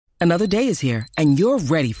Another day is here, and you're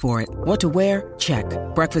ready for it. What to wear? Check.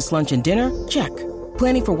 Breakfast, lunch, and dinner? Check.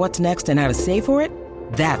 Planning for what's next and how to save for it?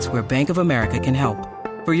 That's where Bank of America can help.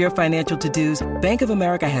 For your financial to-dos, Bank of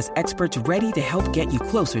America has experts ready to help get you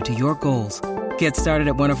closer to your goals. Get started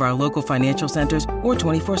at one of our local financial centers or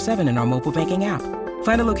 24/7 in our mobile banking app.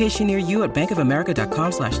 Find a location near you at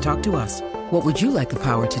bankofamerica.com/talktous. What would you like the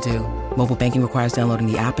power to do? Mobile banking requires downloading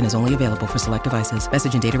the app and is only available for select devices.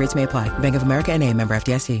 Message and data rates may apply. Bank of America N.A., member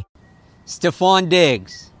FDIC. Stefon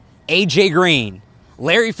Diggs, A.J. Green,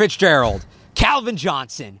 Larry Fitzgerald, Calvin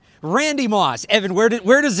Johnson, Randy Moss. Evan, where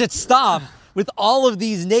does it stop with all of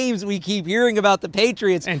these names we keep hearing about the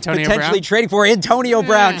Patriots potentially trading for? Antonio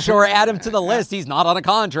Brown, sure, add him to the list. He's not on a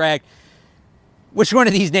contract. Which one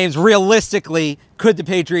of these names, realistically, could the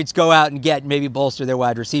Patriots go out and get and maybe bolster their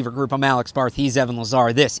wide receiver group? I'm Alex Barth. He's Evan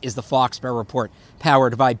Lazar. This is the Fox Bear Report,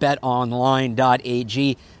 powered by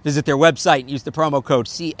betonline.ag. Visit their website and use the promo code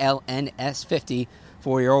CLNS50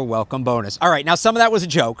 for your welcome bonus. All right, now some of that was a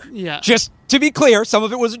joke. Yeah. Just to be clear, some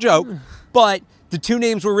of it was a joke. But the two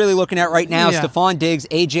names we're really looking at right now, Stefon Diggs,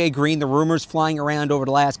 A.J. Green, the rumors flying around over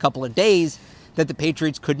the last couple of days that the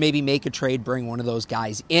Patriots could maybe make a trade, bring one of those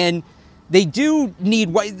guys in. They do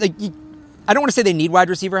need, I don't want to say they need wide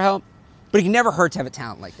receiver help, but it can never hurt to have a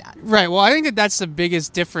talent like that. Right. Well, I think that's the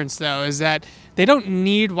biggest difference, though, is that they don't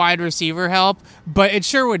need wide receiver help, but it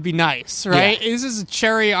sure would be nice, right? Yeah. This is a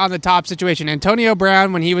cherry on the top situation. Antonio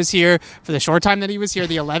Brown, when he was here, for the short time that he was here,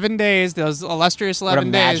 the 11 days, those illustrious 11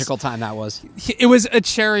 days. What a magical time that was. It was a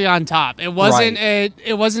cherry on top. It wasn't a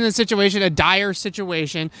situation, a dire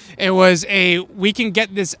situation. It was we can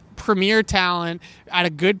get this premier talent at a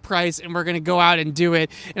good price, and we're going to go out and do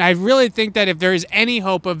it. And I really think that if there is any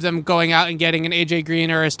hope of them going out and getting an A.J.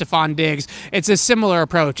 Green or a Stefon Diggs, it's a similar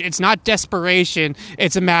approach. It's not desperation.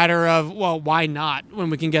 It's a matter of, well, why not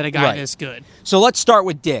when we can get a guy this good? So let's start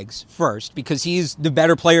with Diggs first, because he's the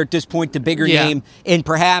better player at this point, the bigger name, and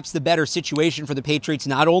perhaps the better situation for the Patriots.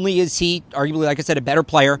 Not only is he, arguably, like I said, a better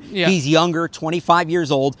player, he's younger, 25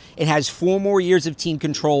 years old, and has 4 more years of team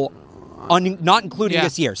control, not including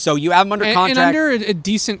this year. So you have him under contract. And under a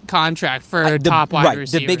decent contract for a top wide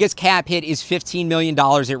receiver. The biggest cap hit is $15 million.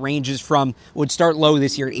 It ranges from, would start low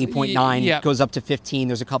this year at 8.9, goes up to 15.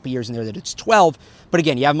 There's a couple years in there that it's 12. But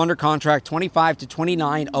again, you have him under contract, 25 to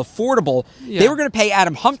 29, affordable. They were going to pay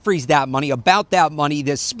Adam Humphries that money, about that money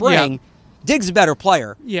this spring. Diggs is a better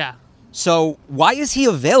player. Yeah. So why is he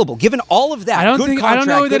available? Given all of that, I don't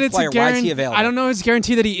know that it's a guarantee. Why is he available? I don't know if it's a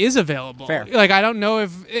guarantee that he is available. Fair. I don't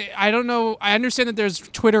know. I understand that there's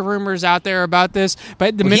Twitter rumors out there about this,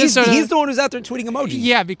 but Minnesota. He's the one who's out there tweeting emojis.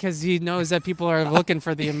 Yeah, because he knows that people are looking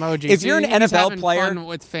for the emojis. If you're an NFL player, fun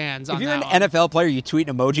with fans. If you're an NFL player, you tweet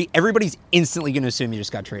an emoji, everybody's instantly going to assume you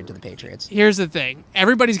just got traded to the Patriots. Here's the thing: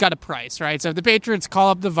 everybody's got a price, right? So if the Patriots call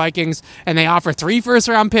up the Vikings and they offer 3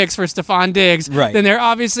 first-round picks for Stefon Diggs, then they're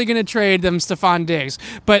obviously going to trade them Stefon Diggs.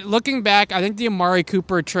 But looking back, I think the Amari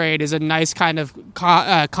Cooper trade is a nice kind of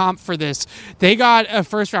comp for this. They got a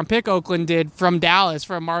first-round pick, Oakland did, from Dallas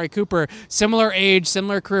for Amari Cooper. Similar age,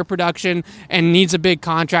 similar career production, and needs a big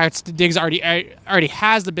contract. Diggs already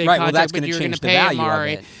has the big contract, but you're going to pay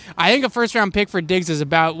Amari. I think a first-round pick for Diggs is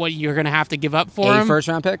about what you're going to have to give up for him. A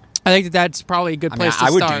first-round pick? I think that's probably a good place to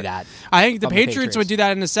start. I would do that. I think the Patriots would do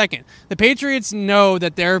that in a second. The Patriots know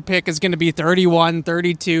that their pick is going to be 31,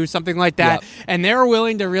 32, something like that, and they're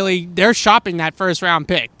willing to they're shopping that first-round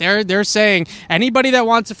pick. They're saying, anybody that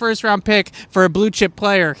wants a first-round pick for a blue-chip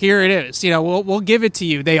player, here it is. We'll give it to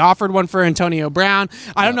you. They offered one for Antonio Brown.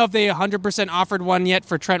 I don't know if they 100% offered one yet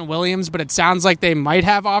for Trent Williams, but it sounds like they might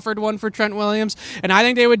have offered one for Trent Williams, and I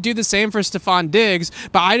think they would do the same for Stefon Diggs,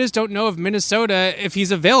 but I just don't know if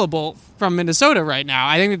he's available from Minnesota right now.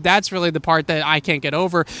 I think that's really the part that I can't get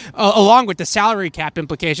over, along with the salary cap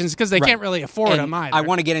implications, because they can't really afford him either. I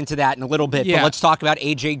want to get into that in a little bit, but let's talk about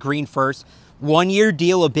A.J. Green first. 1-year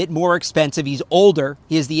deal, a bit more expensive. He's older.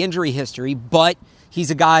 He has the injury history, but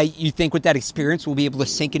he's a guy you think with that experience will be able to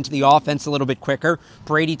sink into the offense a little bit quicker.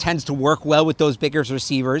 Brady tends to work well with those bigger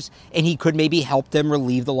receivers, and he could maybe help them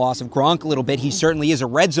relieve the loss of Gronk a little bit. He certainly is a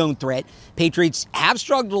red zone threat. Patriots have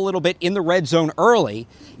struggled a little bit in the red zone early.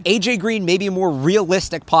 A.J. Green may be a more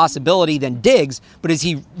realistic possibility than Diggs, but is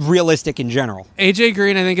he realistic in general? A.J.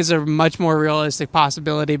 Green, I think, is a much more realistic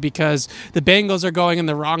possibility because the Bengals are going in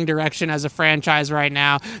the wrong direction as a franchise right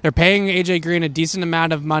now. They're paying A.J. Green a decent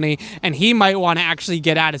amount of money, and he might want to actually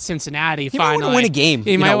get out of Cincinnati. He finally might want to win a game.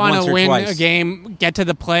 He might want once to or win twice. a game, get to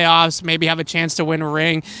the playoffs, maybe have a chance to win a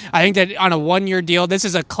ring. I think that on a 1-year deal, this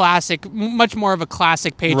is a classic, much more of a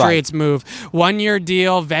classic Patriots move. 1-year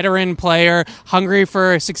deal, veteran player, hungry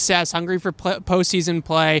for success, hungry for postseason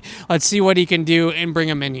play. Let's see what he can do and bring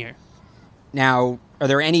him in here. Now, are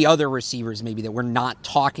there any other receivers maybe that we're not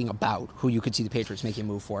talking about who you could see the Patriots making a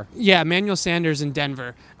move for? Yeah, Emmanuel Sanders in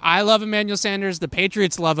Denver. I love Emmanuel Sanders. The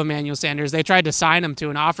Patriots love Emmanuel Sanders. They tried to sign him to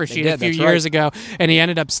an offer sheet a few years ago, and he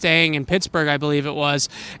ended up staying in Pittsburgh, I believe it was.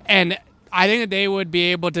 And I think that they would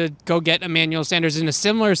be able to go get Emmanuel Sanders in a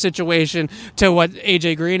similar situation to what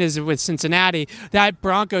A.J. Green is with Cincinnati. That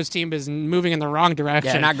Broncos team is moving in the wrong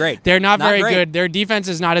direction. Yeah, not great. They're not very great. good. Their defense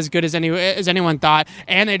is not as good as anyone thought,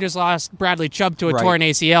 and they just lost Bradley Chubb to a torn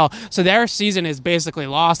ACL. So their season is basically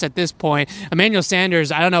lost at this point. Emmanuel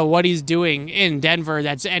Sanders, I don't know what he's doing in Denver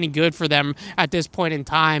that's any good for them at this point in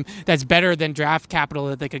time that's better than draft capital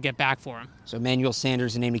that they could get back for him. So Emmanuel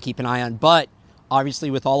Sanders is a name to keep an eye on, but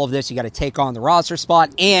obviously, with all of this, you got to take on the roster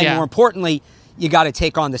spot, and more importantly, you got to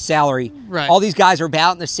take on the salary. Right. All these guys are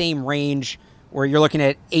about in the same range, where you're looking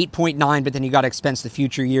at 8.9, but then you got to expense the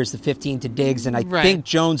future years, the 15 to Diggs, and I think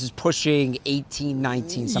Jones is pushing 18,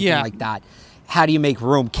 19, something like that. How do you make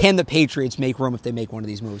room? Can the Patriots make room if they make one of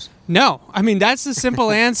these moves? No. I mean, that's the simple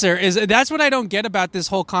answer. That's what I don't get about this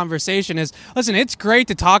whole conversation is, listen, it's great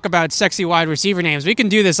to talk about sexy wide receiver names. We can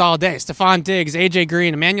do this all day. Stefon Diggs, A.J.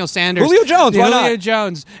 Green, Emmanuel Sanders. Julio Jones, why not? Julio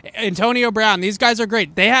Jones, Antonio Brown. These guys are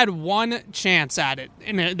great. They had one chance at it,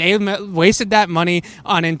 and they wasted that money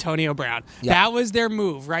on Antonio Brown. Yep. That was their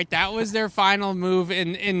move, right? That was their final move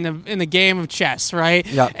in the game of chess, right?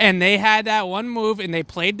 Yep. And they had that one move, and they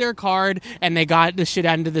played their card, and they got the shit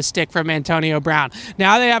end of the stick from Antonio Brown.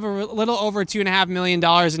 Now they have a little over $2.5 million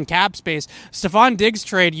in cap space. Stefon Diggs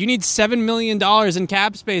trade, you need $7 million in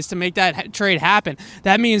cap space to make that trade happen.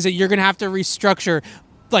 That means that you're going to have to restructure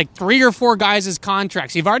like 3 or 4 guys'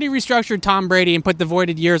 contracts. You've already restructured Tom Brady and put the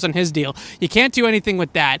voided years on his deal. You can't do anything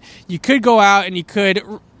with that. You could go out and you could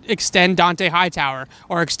extend Dante Hightower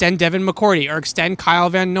or extend Devin McCourty or extend Kyle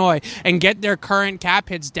Van Noy and get their current cap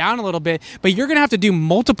hits down a little bit, but you're going to have to do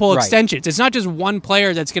multiple extensions. It's not just one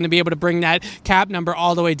player that's going to be able to bring that cap number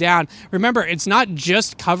all the way down. Remember, it's not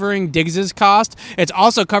just covering Diggs' cost, it's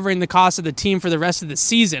also covering the cost of the team for the rest of the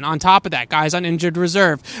season. On top of that, guys on injured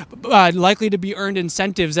reserve, likely to be earned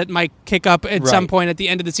incentives that might kick up at some point at the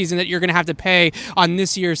end of the season that you're going to have to pay on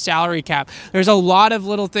this year's salary cap. There's a lot of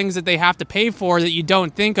little things that they have to pay for that you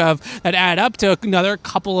don't think of that add up to another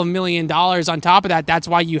couple of $1 million on top of that. That's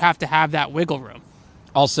why you have to have that wiggle room.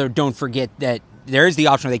 Also, don't forget that there is the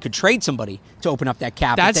option where they could trade somebody to open up that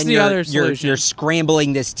cap. That's but then the other solution. You're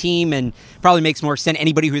scrambling this team, and probably makes more sense.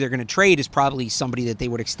 Anybody who they're going to trade is probably somebody that they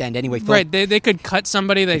would extend anyway. Right. They could cut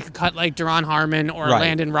somebody. They could cut like Deron Harmon or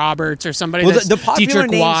Landon Roberts or somebody that's Dietrich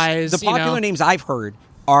Wise. The popular names I've heard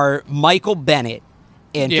are Michael Bennett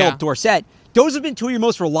and Philip Dorsett. Those have been two of your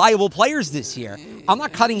most reliable players this year. I'm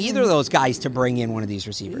not cutting either of those guys to bring in one of these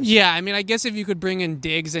receivers. Yeah, I mean, I guess if you could bring in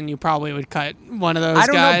Diggs, then you probably would cut one of those I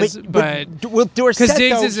don't guys. know, but with Dorsett, because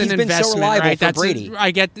Diggs though, is an he's been investment, so reliable right? for Brady.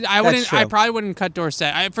 I probably wouldn't cut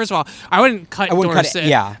Dorsett. First of all, I wouldn't cut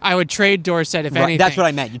Dorsett. I would trade Dorsett if anything. That's what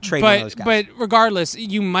I meant. You trade one of those guys. But regardless,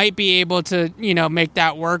 you might be able to, make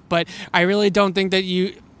that work. But I really don't think that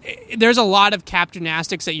there's a lot of cap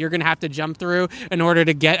gymnastics that you're going to have to jump through in order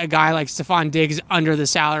to get a guy like Stefon Diggs under the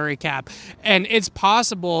salary cap. And it's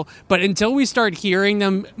possible, but until we start hearing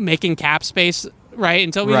them making cap space, right,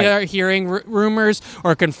 until we start hearing rumors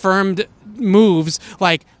or confirmed moves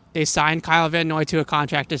like they signed Kyle Van Noy to a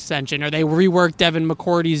contract extension, or they reworked Devin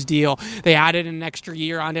McCourty's deal. They added an extra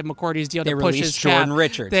year onto McCourty's deal to push his cap. Jordan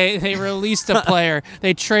Richards. They released a player.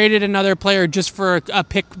 They traded another player just for a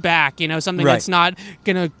pick back, something that's not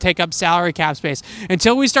going to take up salary cap space.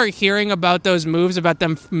 Until we start hearing about those moves, about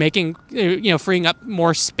them making, freeing up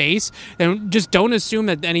more space, then just don't assume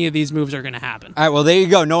that any of these moves are going to happen. All right, well, there you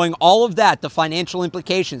go. Knowing all of that, the financial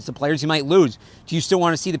implications, the players you might lose, do you still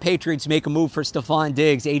want to see the Patriots make a move for Stefon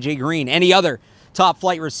Diggs, A.J. Green, any other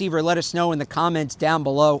top-flight receiver? Let us know in the comments down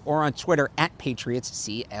below or on Twitter at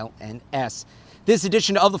PatriotsCLNS. This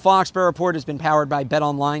edition of the Foxborough Report has been powered by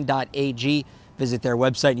BetOnline.ag. Visit their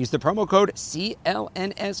website and use the promo code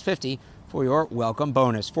CLNS50 for your welcome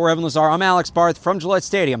bonus. For Evan Lazar, I'm Alex Barth from Gillette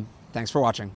Stadium. Thanks for watching.